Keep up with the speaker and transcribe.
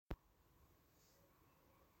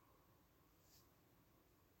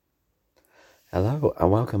Hello and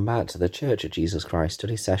welcome back to the Church of Jesus Christ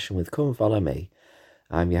study session with Come Follow Me.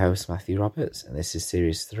 I'm your host Matthew Roberts and this is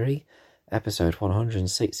Series 3, Episode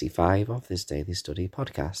 165 of this daily study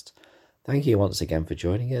podcast. Thank you once again for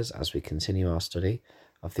joining us as we continue our study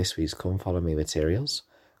of this week's Come Follow Me materials,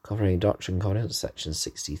 covering Doctrine and Covenants section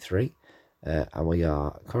 63, and we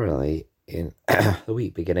are currently in the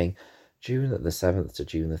week beginning June the 7th to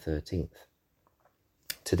June the 13th.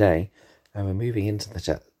 Today, we're moving into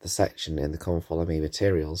the section in the Come Follow Me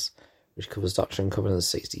materials, which covers Doctrine and Covenants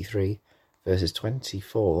 63, verses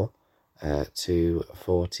 24 to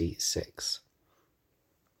 46.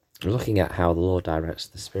 We're looking at how the Lord directs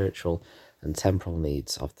the spiritual and temporal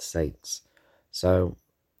needs of the saints. So,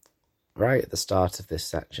 right at the start of this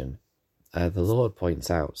section, the Lord points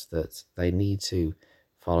out that they need to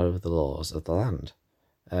follow the laws of the land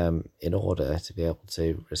in order to be able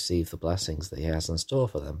to receive the blessings that He has in store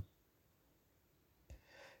for them.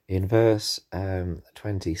 In verse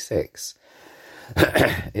 26,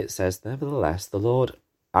 it says, "Nevertheless, the Lord,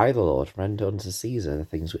 render unto Caesar the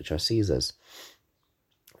things which are Caesar's.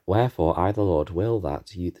 Wherefore I, the Lord, will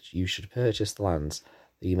that you should purchase the lands,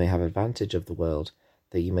 that you may have advantage of the world,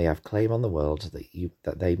 that you may have claim on the world,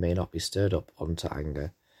 that they may not be stirred up unto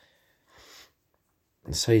anger."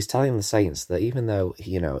 And so he's telling the saints that even though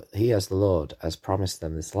he as the Lord has promised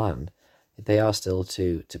them this land, they are still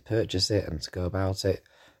to purchase it and to go about it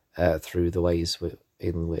through the ways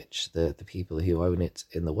in which the people who own it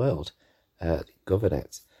in the world govern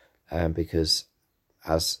it. Because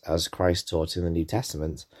as Christ taught in the New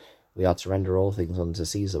Testament, we are to render all things unto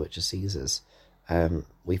Caesar which are Caesar's.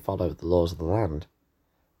 We follow the laws of the land.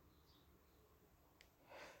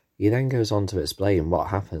 He then goes on to explain what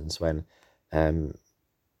happens when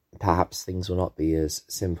perhaps things will not be as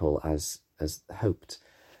simple as hoped.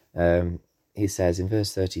 He says in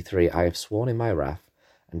verse 33, "I have sworn in my wrath,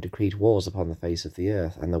 and decreed wars upon the face of the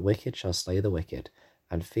earth, and the wicked shall slay the wicked,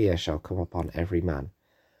 and fear shall come upon every man.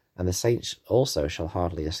 And the saints also shall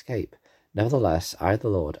hardly escape. Nevertheless, I, the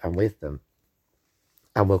Lord, am with them,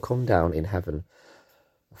 and will come down in heaven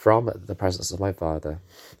from the presence of my Father,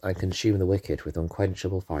 and consume the wicked with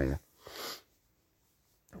unquenchable fire."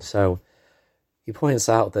 So, he points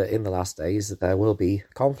out that in the last days that there will be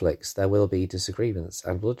conflicts, there will be disagreements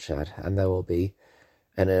and bloodshed, and it will be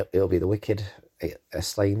the wicked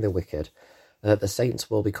slaying the wicked, and that the saints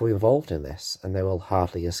will become involved in this, and they will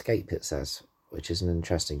hardly escape, it says, which is an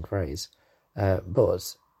interesting phrase.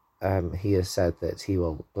 But he has said that he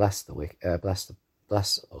will bless the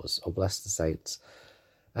saints.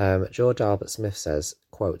 George Albert Smith says,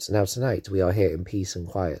 quote, "Now tonight we are here in peace and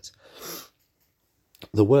quiet.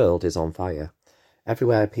 The world is on fire.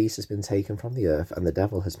 Everywhere peace has been taken from the earth, and the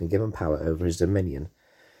devil has been given power over his dominion.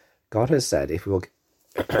 God has said if we will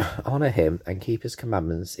honour him and keep his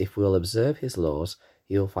commandments, if we will observe his laws,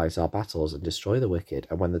 he will fight our battles and destroy the wicked,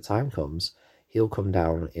 and when the time comes, he'll come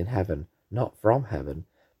down in heaven, not from heaven,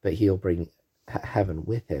 but he'll bring heaven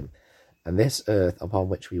with him, and this earth upon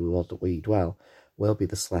which we dwell will be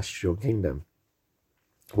the celestial kingdom."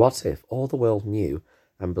 What if all the world knew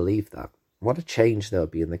and believed that? What a change there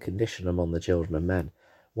would be in the condition among the children of men.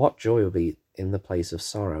 What joy would be in the place of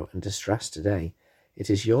sorrow and distress today. It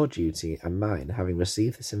is your duty and mine, having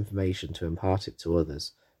received this information, to impart it to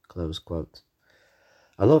others. Close quote.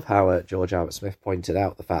 I love how George Albert Smith pointed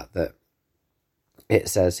out the fact that it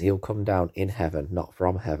says he'll come down in heaven, not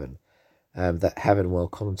from heaven, that heaven will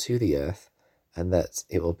come to the earth, and that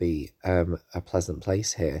it will be a pleasant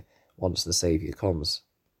place here once the Saviour comes.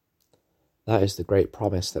 That is the great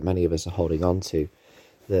promise that many of us are holding on to,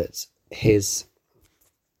 that his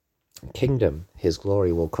kingdom, his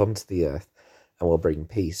glory will come to the earth and will bring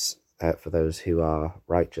peace for those who are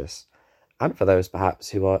righteous, and for those perhaps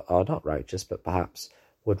who are not righteous, but perhaps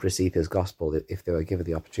would receive his gospel if they were given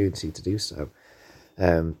the opportunity to do so.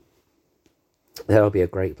 There will be a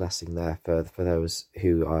great blessing there for those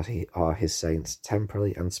who are his saints,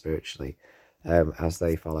 temporally and spiritually, as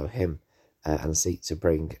they follow him and seek to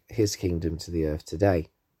bring his kingdom to the earth today.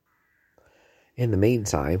 In the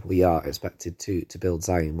meantime, we are expected to build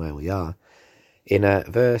Zion where we are. In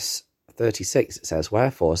verse 36 it says,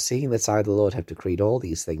 "Wherefore, seeing that I, the Lord, have decreed all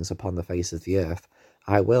these things upon the face of the earth,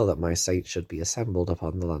 I will that my saints should be assembled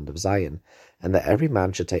upon the land of Zion, and that every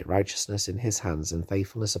man should take righteousness in his hands and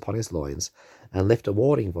faithfulness upon his loins, and lift a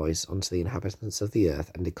warning voice unto the inhabitants of the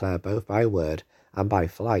earth, and declare both by word and by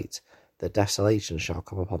flight that desolation shall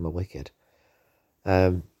come upon the wicked."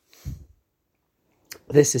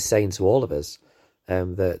 This is saying to all of us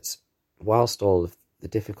that whilst all of the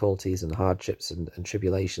difficulties and hardships and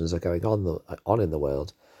tribulations are going on in the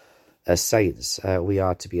world, as saints, we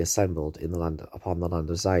are to be assembled in the land upon the land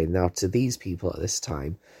of Zion. Now, to these people at this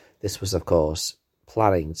time, this was, of course,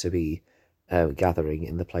 planning to be gathering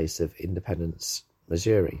in the place of Independence,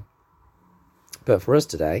 Missouri. But for us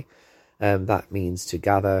today, that means to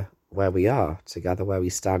gather where we are, to gather where we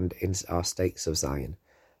stand in our stakes of Zion.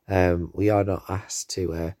 We are not asked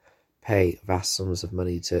to pay vast sums of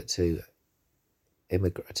money to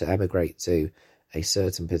emigrate to a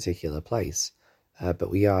certain particular place, but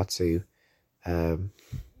we are to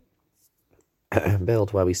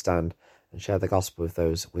build where we stand and share the gospel with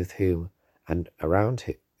those with whom and around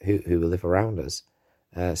who live around us,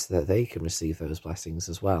 so that they can receive those blessings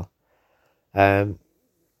as well. Then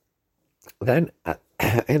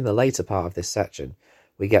in the later part of this section,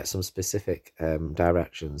 we get some specific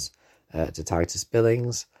directions to Titus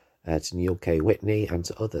Billings, to Neil K. Whitney, and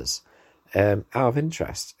to others. Out of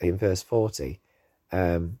interest, in verse 40,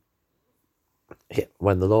 when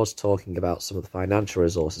the Lord's talking about some of the financial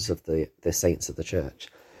resources of the saints of the church,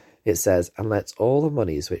 it says, "And let all the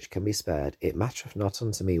monies which can be spared, it mattereth not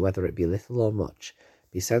unto me whether it be little or much,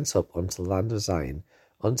 be sent up unto the land of Zion,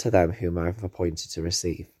 unto them whom I have appointed to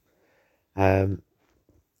receive." I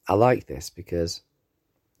like this because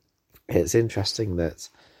it's interesting that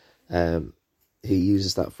he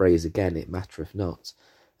uses that phrase again, "it mattereth not."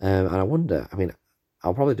 And I wonder,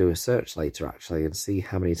 I'll probably do a search later actually and see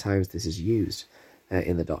how many times this is used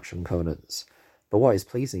in the Doctrine and Covenants. But what is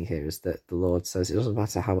pleasing here is that the Lord says it doesn't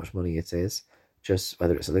matter how much money it is, just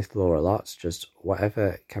whether it's a little or a lot, just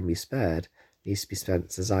whatever can be spared needs to be spent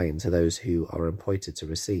to Zion, to those who are appointed to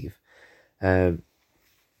receive. The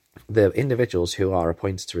individuals who are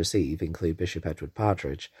appointed to receive include Bishop Edward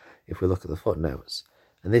Partridge, if we look at the footnotes.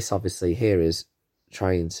 And this obviously here is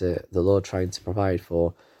the Lord trying to provide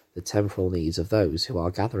for the temporal needs of those who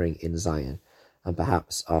are gathering in Zion and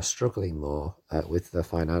perhaps are struggling more with the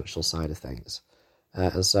financial side of things.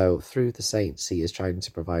 And so through the saints, he is trying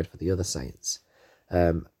to provide for the other saints.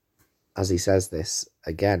 As he says this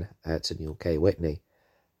again to Neil K. Whitney.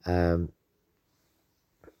 And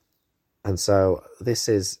so this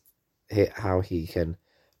is how he can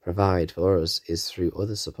provide for us, is through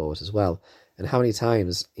other support as well. And how many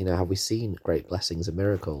times, have we seen great blessings and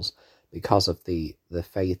miracles because of the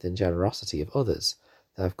faith and generosity of others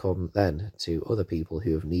that have come then to other people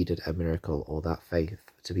who have needed a miracle or that faith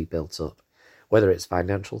to be built up? Whether it's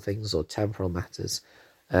financial things or temporal matters,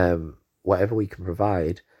 whatever we can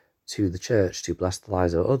provide to the church to bless the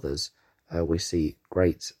lives of others, we see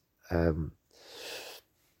great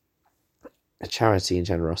charity and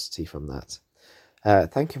generosity from that.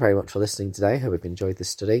 Thank you very much for listening today. I hope you've enjoyed this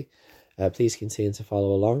study. Please continue to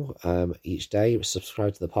follow along each day.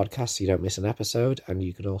 Subscribe to the podcast so you don't miss an episode, and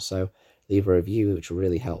you can also leave a review, which will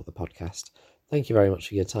really help the podcast. Thank you very much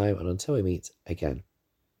for your time, and until we meet again.